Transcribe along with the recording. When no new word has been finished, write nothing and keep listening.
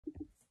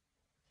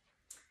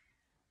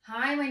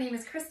Hi, my name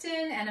is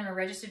Kristen and I'm a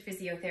registered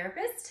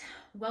physiotherapist.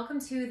 Welcome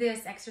to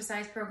this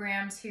exercise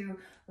program to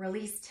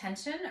release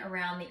tension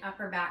around the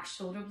upper back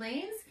shoulder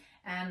blades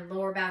and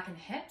lower back and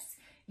hips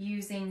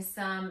using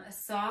some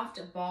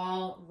soft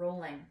ball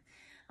rolling.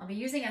 I'll be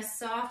using a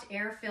soft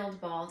air-filled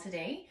ball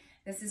today.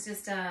 This is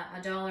just a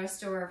dollar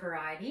store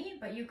variety,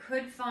 but you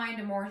could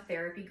find a more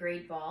therapy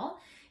grade ball.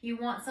 You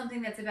want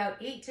something that's about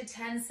 8 to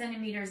 10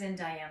 centimeters in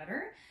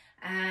diameter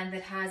and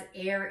that has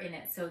air in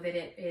it so that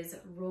it is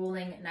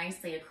rolling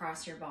nicely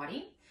across your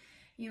body.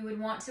 You would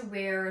want to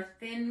wear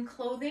thin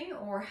clothing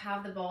or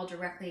have the ball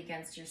directly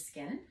against your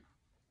skin.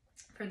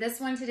 For this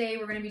one today,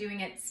 we're going to be doing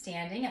it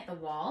standing at the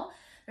wall.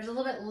 There's a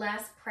little bit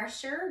less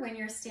pressure when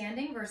you're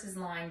standing versus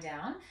lying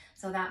down,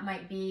 so that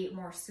might be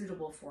more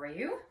suitable for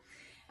you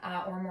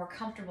or more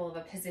comfortable of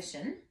a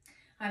position.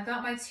 I've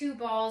got my two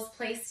balls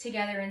placed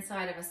together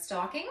inside of a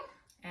stocking,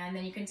 and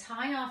then you can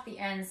tie off the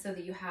ends so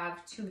that you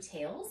have two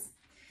tails.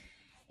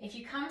 If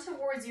you come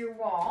towards your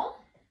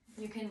wall,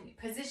 you can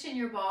position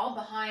your ball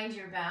behind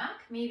your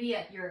back, maybe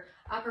at your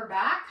upper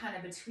back, kind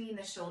of between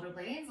the shoulder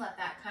blades. Let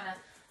that kind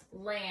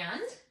of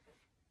land.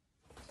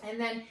 And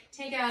then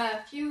take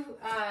a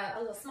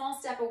little small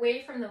step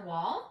away from the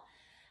wall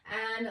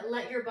and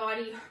let your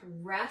body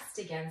rest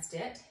against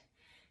it.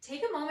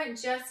 Take a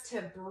moment just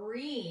to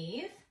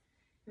breathe,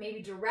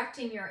 maybe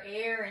directing your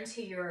air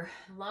into your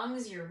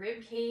lungs, your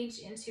rib cage,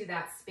 into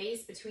that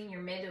space between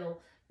your middle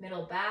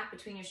back,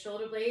 between your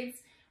shoulder blades,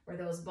 where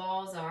those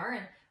balls are,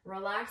 and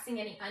relaxing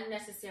any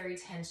unnecessary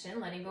tension,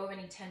 letting go of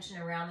any tension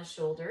around the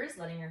shoulders,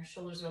 letting your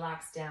shoulders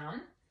relax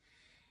down.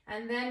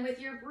 And then with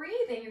your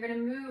breathing, you're going to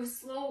move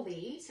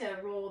slowly to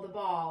roll the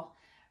ball.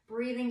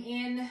 Breathing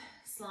in,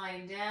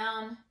 sliding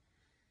down,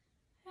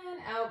 and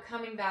out,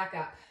 coming back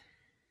up.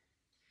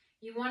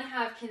 You want to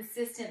have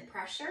consistent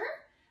pressure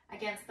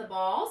against the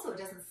ball so it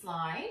doesn't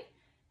slide.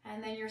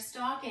 And then your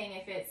stocking,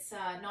 if it's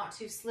not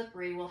too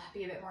slippery, will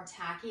be a bit more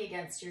tacky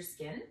against your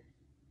skin.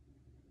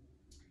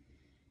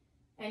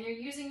 And you're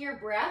using your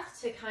breath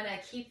to kind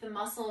of keep the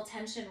muscle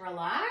tension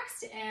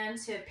relaxed and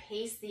to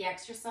pace the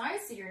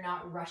exercise so you're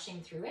not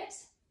rushing through it.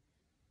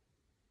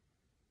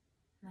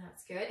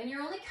 That's good. And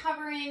you're only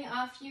covering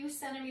a few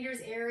centimeters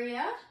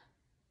area.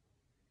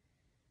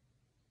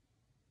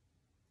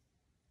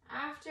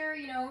 After,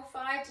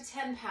 5 to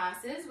 10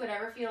 passes,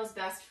 whatever feels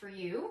best for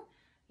you,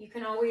 you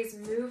can always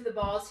move the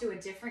ball to a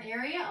different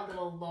area, a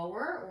little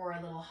lower or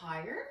a little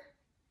higher.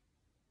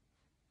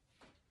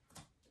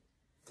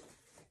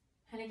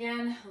 And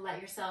again, let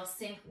yourself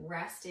sink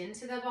rest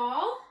into the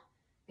ball,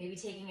 maybe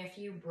taking a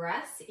few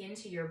breaths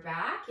into your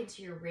back,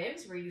 into your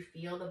ribs where you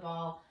feel the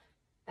ball,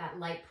 that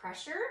light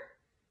pressure.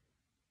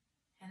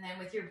 And then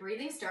with your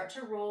breathing, start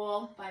to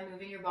roll by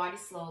moving your body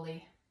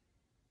slowly.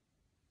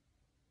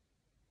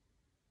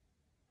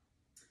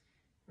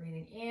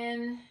 Breathing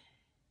in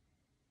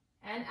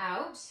and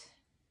out,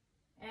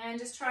 and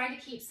just trying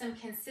to keep some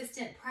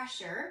consistent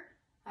pressure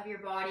of your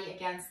body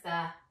against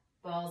the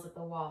balls at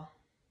the wall.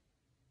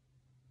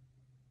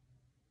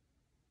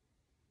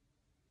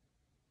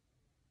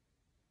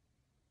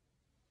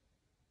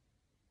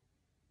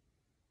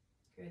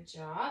 Good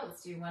job.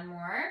 Let's do one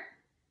more.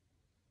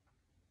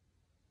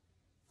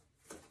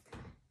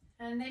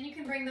 And then you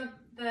can bring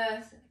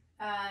the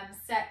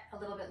set a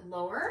little bit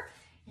lower.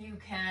 You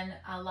can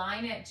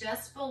align it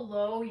just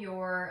below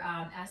your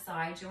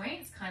SI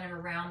joints, kind of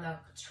around the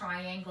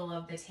triangle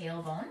of the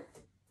tailbone.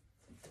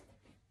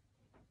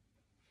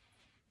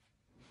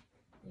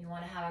 You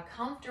want to have a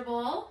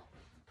comfortable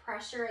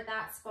pressure at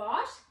that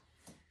spot.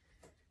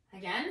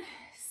 Again,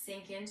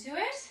 sink into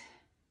it.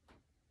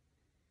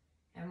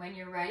 And when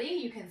you're ready,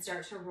 you can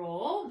start to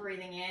roll,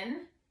 breathing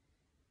in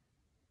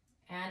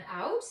and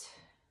out,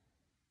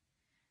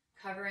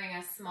 covering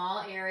a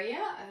small area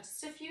of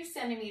just a few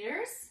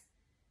centimeters.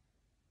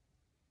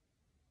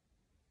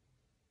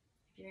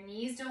 If your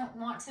knees don't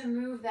want to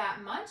move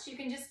that much, you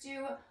can just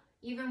do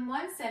even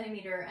 1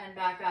 centimeter and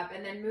back up,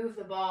 and then move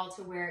the ball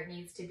to where it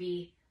needs to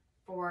be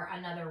for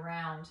another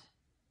round.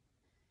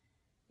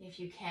 If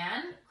you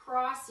can,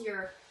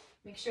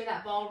 make sure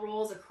that ball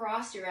rolls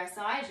across your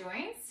SI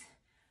joints,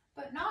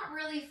 but not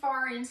really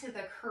far into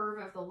the curve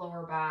of the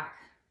lower back.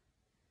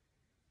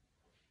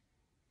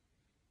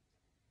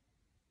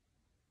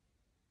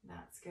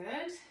 That's good.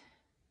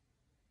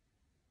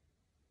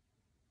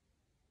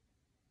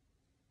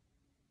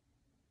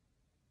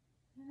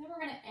 And then we're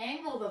going to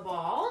angle the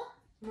ball,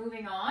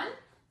 moving on.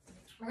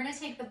 We're going to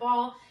take the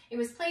ball, it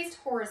was placed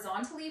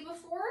horizontally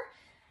before,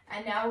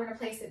 and now we're going to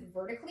place it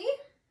vertically.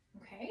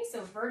 Okay,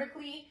 so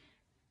vertically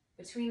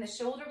between the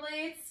shoulder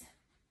blades.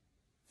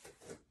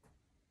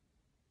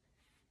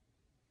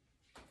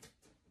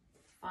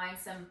 Find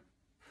some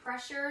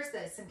pressures,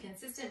 some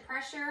consistent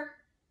pressure.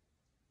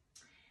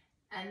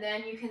 And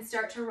then you can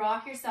start to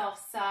rock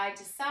yourself side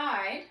to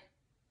side.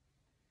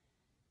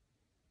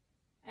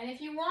 And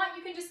if you want,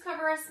 you can just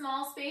cover a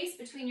small space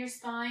between your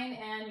spine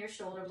and your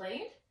shoulder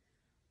blade,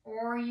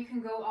 or you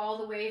can go all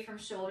the way from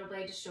shoulder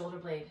blade to shoulder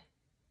blade.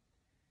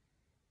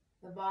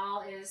 The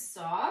ball is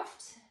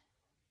soft.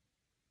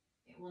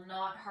 It will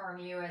not harm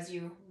you as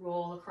you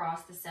roll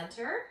across the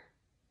center.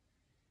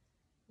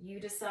 You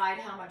decide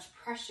how much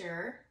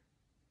pressure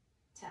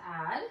to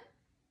add.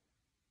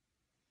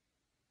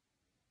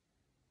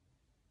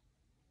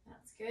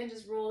 That's good,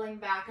 just rolling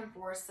back and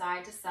forth,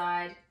 side to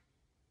side,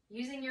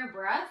 using your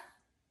breath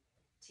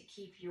to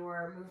keep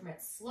your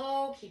movement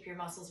slow, keep your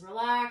muscles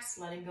relaxed,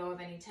 letting go of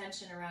any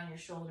tension around your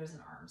shoulders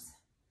and arms.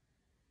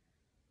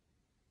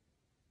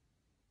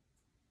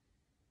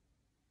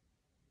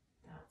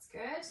 That's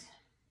good.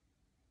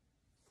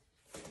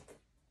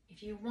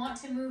 If you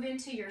want to move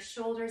into your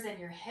shoulders and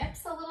your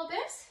hips a little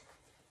bit,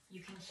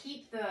 you can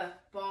keep the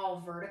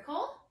ball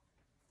vertical.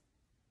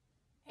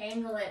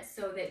 Angle it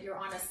so that you're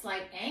on a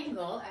slight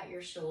angle at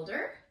your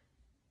shoulder.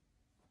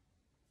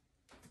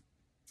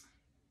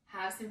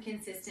 Have some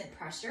consistent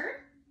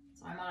pressure.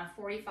 So I'm on a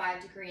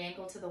 45-degree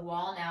angle to the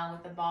wall now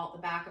with the ball at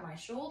the back of my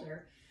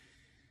shoulder.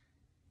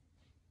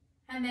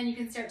 And then you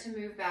can start to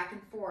move back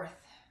and forth,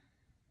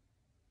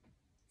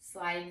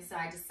 sliding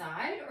side to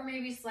side, or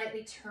maybe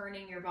slightly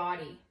turning your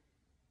body.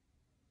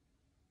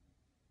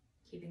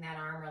 Keeping that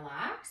arm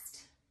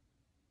relaxed.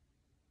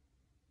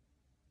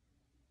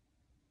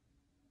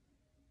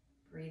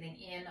 Breathing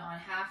in on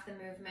half the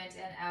movement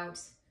and out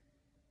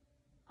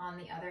on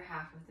the other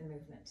half of the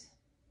movement.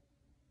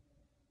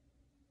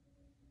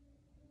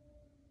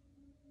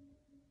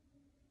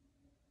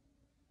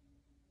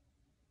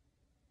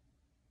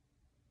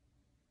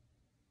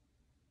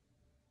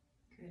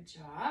 Good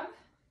job.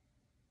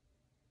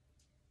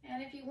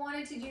 And if you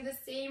wanted to do the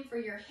same for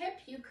your hip,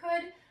 you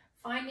could,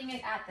 finding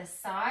it at the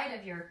side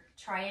of your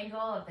triangle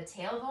of the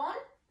tailbone,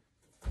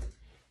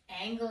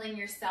 angling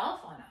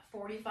yourself on a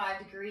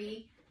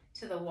 45-degree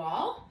to the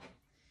wall.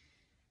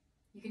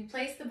 You can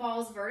place the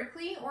balls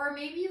vertically, or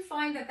maybe you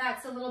find that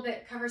that's a little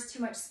bit covers too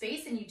much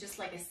space and you just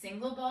like a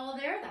single ball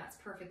there. That's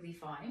perfectly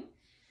fine.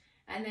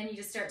 And then you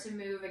just start to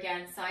move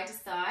again side to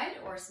side,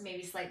 or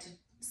maybe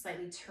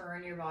slightly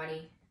turn your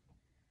body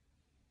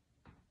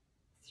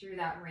through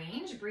that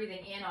range,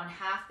 breathing in on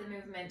half the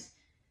movement,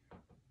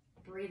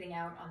 breathing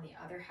out on the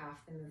other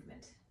half the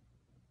movement.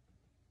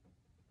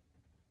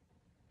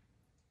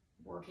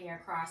 Working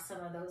across some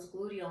of those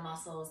gluteal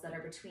muscles that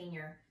are between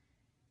your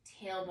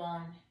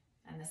tailbone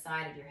and the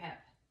side of your hip.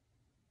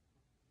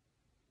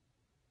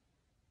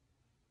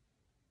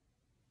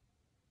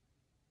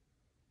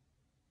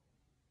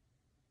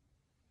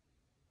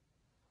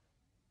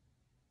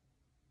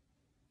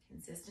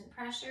 Consistent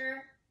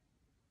pressure,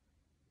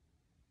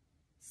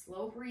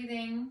 slow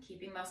breathing,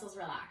 keeping muscles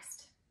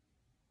relaxed.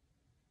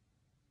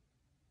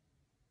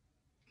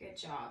 Good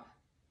job.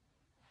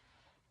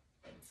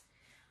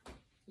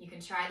 You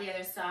can try the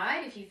other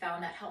side if you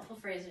found that helpful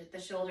for the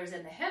shoulders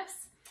and the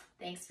hips.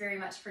 Thanks very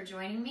much for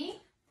joining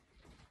me.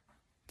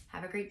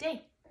 Have a great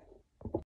day.